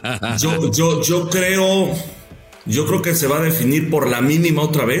 yo creo que se va a definir por la mínima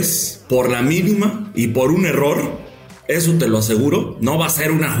otra vez, por la mínima y por un error. Eso te lo aseguro. No va a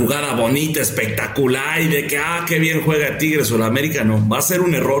ser una jugada bonita, espectacular y de que qué bien juega Tigres o el América. No, va a ser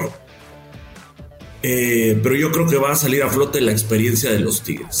un error. Pero yo creo que va a salir a flote la experiencia de los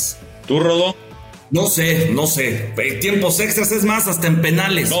Tigres. ¿Tú, Rodó? No sé. En tiempos extras, es más, hasta en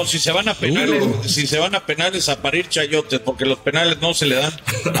penales. No, si se van a penales, a parir chayotes, porque los penales no se le dan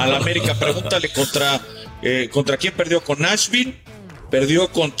a la América. Pregúntale contra quién perdió, con Nashville,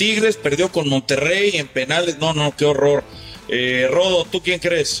 perdió con Tigres, perdió con Monterrey en penales. No, qué horror. Rodo, ¿tú quién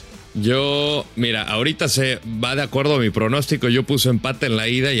crees? Yo, mira, ahorita se va de acuerdo a mi pronóstico. Yo puse empate en la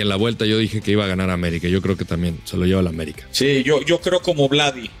ida y en la vuelta yo dije que iba a ganar América. Yo creo que también se lo lleva la América. Sí, yo creo como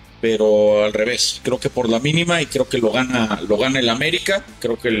Vladi, pero al revés. Creo que por la mínima y creo que lo gana el América.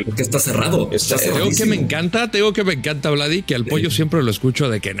 Creo que porque está cerrado. Tengo que me encanta, Vladi, que al Pollo siempre lo escucho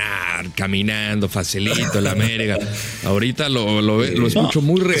de que caminando facilito el América. Ahorita lo escucho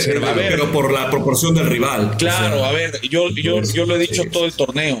muy reservado. Pero por la proporción del rival. Claro, a ver, yo lo he dicho todo el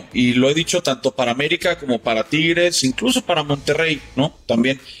torneo y lo he dicho tanto para América como para Tigres, incluso para Monterrey, ¿no?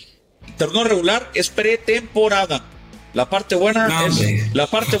 También. El torneo regular es pretemporada. La parte buena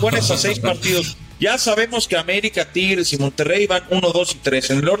es a 6 partidos. Ya sabemos que América, Tigres y Monterrey van 1, 2 y 3,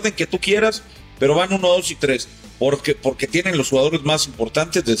 en el orden que tú quieras, pero van 1, 2 y 3, porque tienen los jugadores más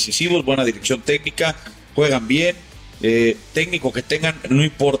importantes, decisivos, buena dirección técnica, juegan bien, técnico que tengan, no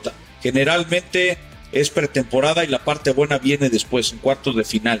importa. Generalmente es pretemporada y la parte buena viene después, en cuartos de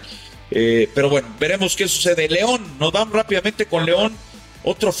final. Pero bueno, veremos qué sucede. León, nos vamos rápidamente con León.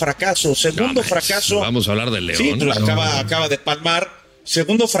 Otro fracaso, segundo fracaso. Vamos a hablar del León. Sí, pues acaba de palmar.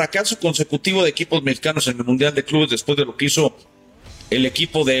 Segundo fracaso consecutivo de equipos mexicanos en el Mundial de Clubes después de lo que hizo el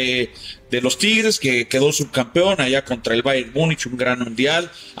equipo de los Tigres, que quedó subcampeón allá contra el Bayern Múnich, un gran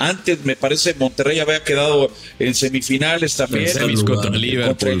mundial. Antes, me parece, Monterrey había quedado en semifinales también. Contra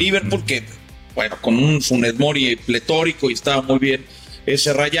el Liverpool, que, bueno, con un Funes Mori pletórico y estaba muy bien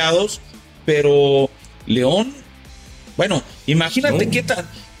ese Rayados. Pero León, bueno, imagínate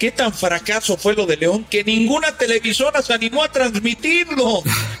qué tan fracaso fue lo de León, que ninguna televisora se animó a transmitirlo.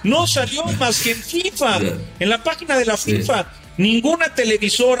 No salió más que en FIFA, en la página de la FIFA. Ninguna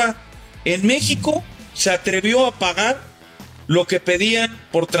televisora en México se atrevió a pagar lo que pedían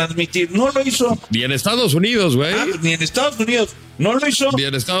por transmitir. No lo hizo. Ni en Estados Unidos, güey. Ni en Estados Unidos. No lo hizo. Ni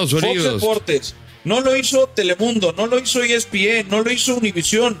en Estados Fox Unidos. Deportes. No lo hizo Telemundo, no lo hizo ESPN, no lo hizo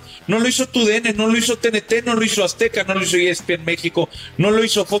Univisión, no lo hizo TUDN, no lo hizo TNT, no lo hizo Azteca, no lo hizo ESPN México, no lo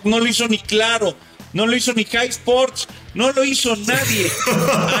hizo Fox, no lo hizo ni Claro, no lo hizo ni High Sports, no lo hizo nadie.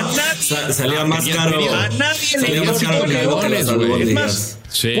 A nadie. Salía más caro. A nadie le importó Leones, güey. Es más,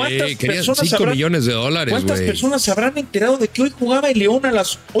 Sí, ¿cuántas personas $5 millones, ¿cuántas güey. personas se habrán enterado de que hoy jugaba el León a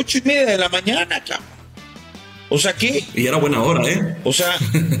las 8:30 de la mañana, cabrón? O sea, ¿qué? Y era buena hora, ¿eh? O sea,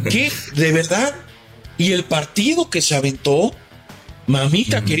 ¿qué? ¿De verdad? Y el partido que se aventó,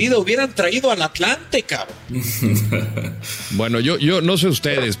 mamita querida, hubieran traído al Atlante, cabrón. Bueno, yo no sé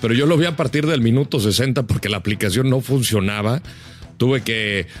ustedes, pero yo lo vi a partir del minuto 60 porque la aplicación no funcionaba. Tuve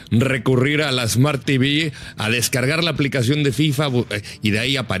que recurrir a la Smart TV, a descargar la aplicación de FIFA y de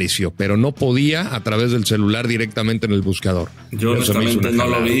ahí apareció, pero no podía a través del celular directamente en el buscador. Yo honestamente no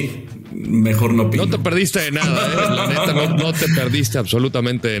lo vi, mejor no opino. No te perdiste de nada, la neta, no te perdiste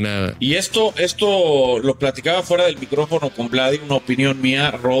absolutamente de nada. Y esto lo platicaba fuera del micrófono con Vladi, una opinión mía,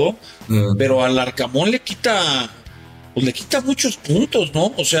 Rodo, pero al Arcamón le quita muchos puntos,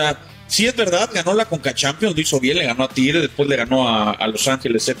 ¿no? O sea, sí es verdad, ganó la Conca Champions, lo hizo bien, le ganó a Tigres, después le ganó a Los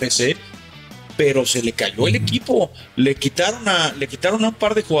Ángeles FC, pero se le cayó el equipo, le quitaron a un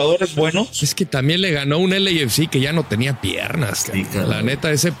par de jugadores buenos. Es que también le ganó un LAFC que ya no tenía piernas. Sí, la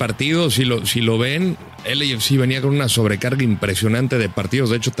neta, ese partido, si lo ven, LAFC venía con una sobrecarga impresionante de partidos.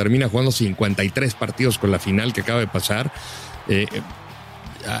 De hecho, termina jugando 53 partidos con la final que acaba de pasar.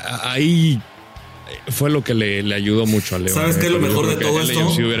 Ahí fue lo que le ayudó mucho a León. ¿Sabes qué es lo mejor de todo esto?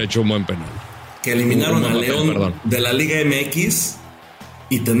 LAFC hubiera hecho un buen penal. Que eliminaron a León de la Liga MX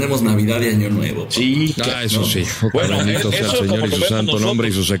y tenemos Navidad y Año Nuevo. Sí, eso ¿no? sí. Bueno, Bendito sea el Señor y su santo nombre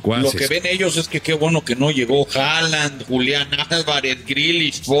y sus secuaces. Lo que ven ellos es que qué bueno que no llegó Haaland, Julián Álvarez,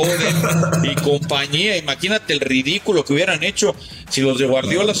 Grealish, Foden y compañía. Imagínate el ridículo que hubieran hecho si los de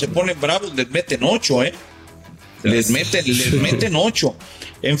Guardiola se ponen bravos, les meten 8, ¿eh? Les meten 8.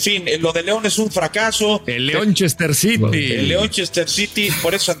 En fin, lo de León es un fracaso. El Leonchester City. El Leonchester City,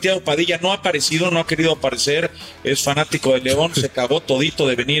 por eso Santiago Padilla no ha aparecido, no ha querido aparecer. Es fanático de León, se cagó todito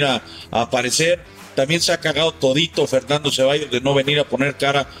de venir a aparecer. También se ha cagado todito Fernando Ceballos de no venir a poner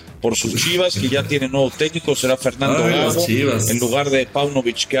cara por sus Chivas, que ya tiene nuevo técnico, será Fernando Gago, en lugar de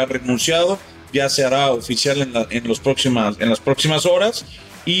Paunovic, que ha renunciado. Ya se hará oficial en las próximas horas.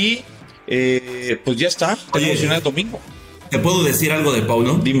 Y pues ya está, tenemos el domingo. ¿Te puedo decir algo de Pau,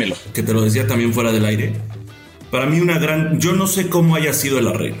 no? Dímelo. Que te lo decía también fuera del aire. Para mí yo no sé cómo haya sido el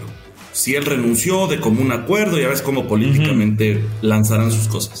arreglo. Si él renunció de común acuerdo, ya ves cómo políticamente lanzarán sus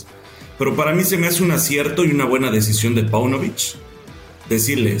cosas. Pero para mí se me hace un acierto y una buena decisión de Paunovic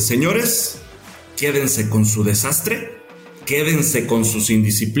decirle, señores, quédense con su desastre, quédense con sus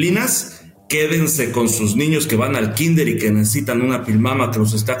indisciplinas, quédense con sus niños que van al kinder y que necesitan una pilmama que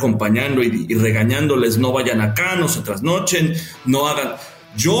los está acompañando y regañándoles, no vayan acá, no se trasnochen, no hagan.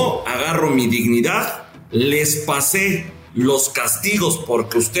 Yo agarro mi dignidad, les pasé los castigos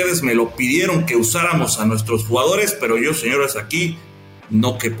porque ustedes me lo pidieron que usáramos a nuestros jugadores, pero yo, señores, aquí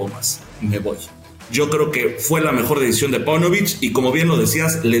no quepo más, me voy. Yo creo que fue la mejor decisión de Paunovic y, como bien lo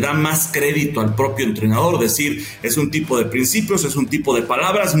decías, le da más crédito al propio entrenador. Decir, es un tipo de principios, es un tipo de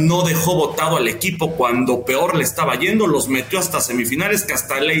palabras, no dejó botado al equipo cuando peor le estaba yendo, los metió hasta semifinales que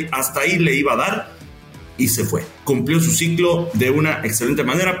hasta ahí le iba a dar y se fue. Cumplió su ciclo de una excelente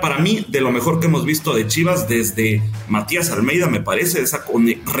manera. Para mí, de lo mejor que hemos visto de Chivas desde Matías Almeida, me parece, esa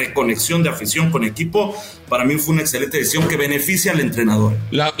reconexión de afición con equipo, para mí fue una excelente decisión que beneficia al entrenador.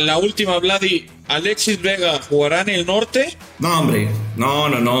 La última, Vladi, ¿Alexis Vega jugará en el norte? No, hombre,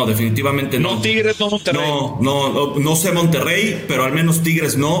 no, definitivamente no. No Tigres, no Monterrey. No sé Monterrey, pero al menos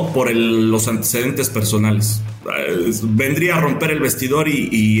Tigres no, por los antecedentes personales. Vendría a romper el vestidor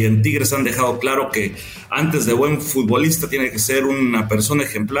y en Tigres han dejado claro que antes de buen futbolista tiene que ser una persona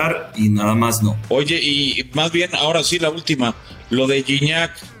ejemplar y nada más no. Oye, y más bien, ahora sí la última, lo de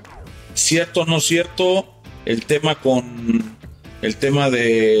Gignac, ¿cierto o no cierto? El tema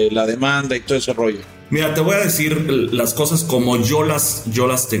de la demanda y todo ese rollo. Mira, te voy a decir las cosas como yo las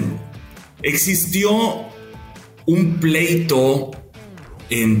tengo. Existió un pleito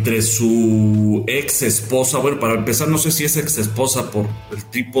entre su ex esposa. Bueno, para empezar, no sé si es ex esposa por el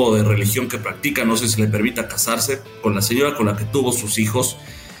tipo de religión que practica, no sé si le permita casarse con la señora con la que tuvo sus hijos.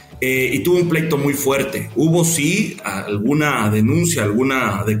 Y tuvo un pleito muy fuerte. Hubo sí alguna denuncia,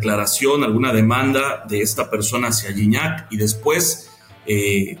 alguna declaración, alguna demanda de esta persona hacia Gignac y después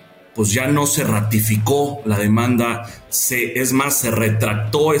pues ya no se ratificó la demanda, es más, se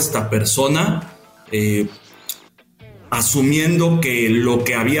retractó esta persona. asumiendo que lo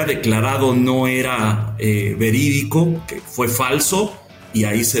que había declarado no era verídico, que fue falso, y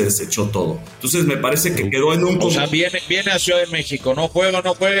ahí se desechó todo. Entonces me parece que quedó en un... O sea, viene a Ciudad de México, no juega,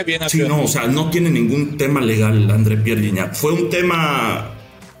 viene a Ciudad de México. O sea, no tiene ningún tema legal André Pierre Gignac. Fue un tema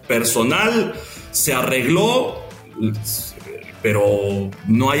personal, se arregló, pero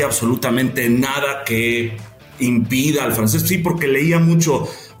no hay absolutamente nada que impida al francés. Sí, porque leía mucho...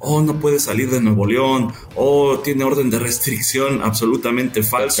 no puede salir de Nuevo León, tiene orden de restricción, absolutamente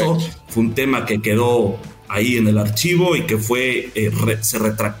falso. Perfecto. Fue un tema que quedó ahí en el archivo y que se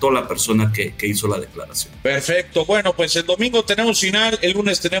retractó la persona que hizo la declaración. Perfecto, bueno, pues el domingo tenemos final, el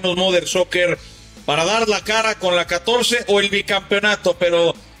lunes tenemos Mother Soccer para dar la cara con la 14 o el bicampeonato,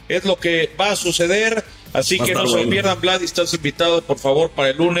 pero es lo que va a suceder, así que no se pierdan, Vlad, estás invitado por favor para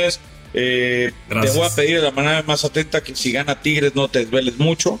el lunes. Te voy a pedir de la manera más atenta que si gana Tigres no te desveles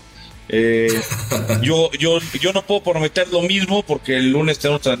mucho. Yo no puedo prometer lo mismo porque el lunes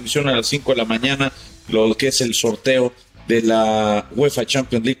tenemos transmisión a las 5 de la mañana, lo que es el sorteo de la UEFA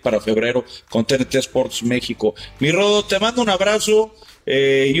Champions League para febrero con TNT Sports México. Mi Rodo, te mando un abrazo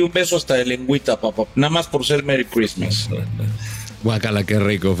y un beso hasta de lengüita, papá, nada más por ser Merry Christmas. Guácala, qué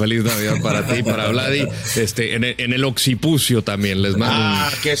rico. Feliz Navidad para ti, para Vladi. En el occipucio también les mando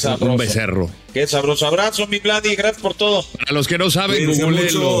un becerro. Qué sabroso. Abrazo, mi Vladi. Gracias por todo. Para los que no saben,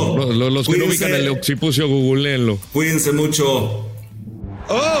 googleenlo. Los que no ubican el occipucio, googleenlo. Cuídense mucho.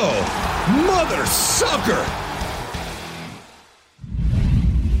 Oh, Mother Soccer.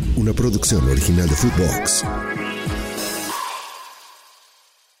 Una producción original de Footbox.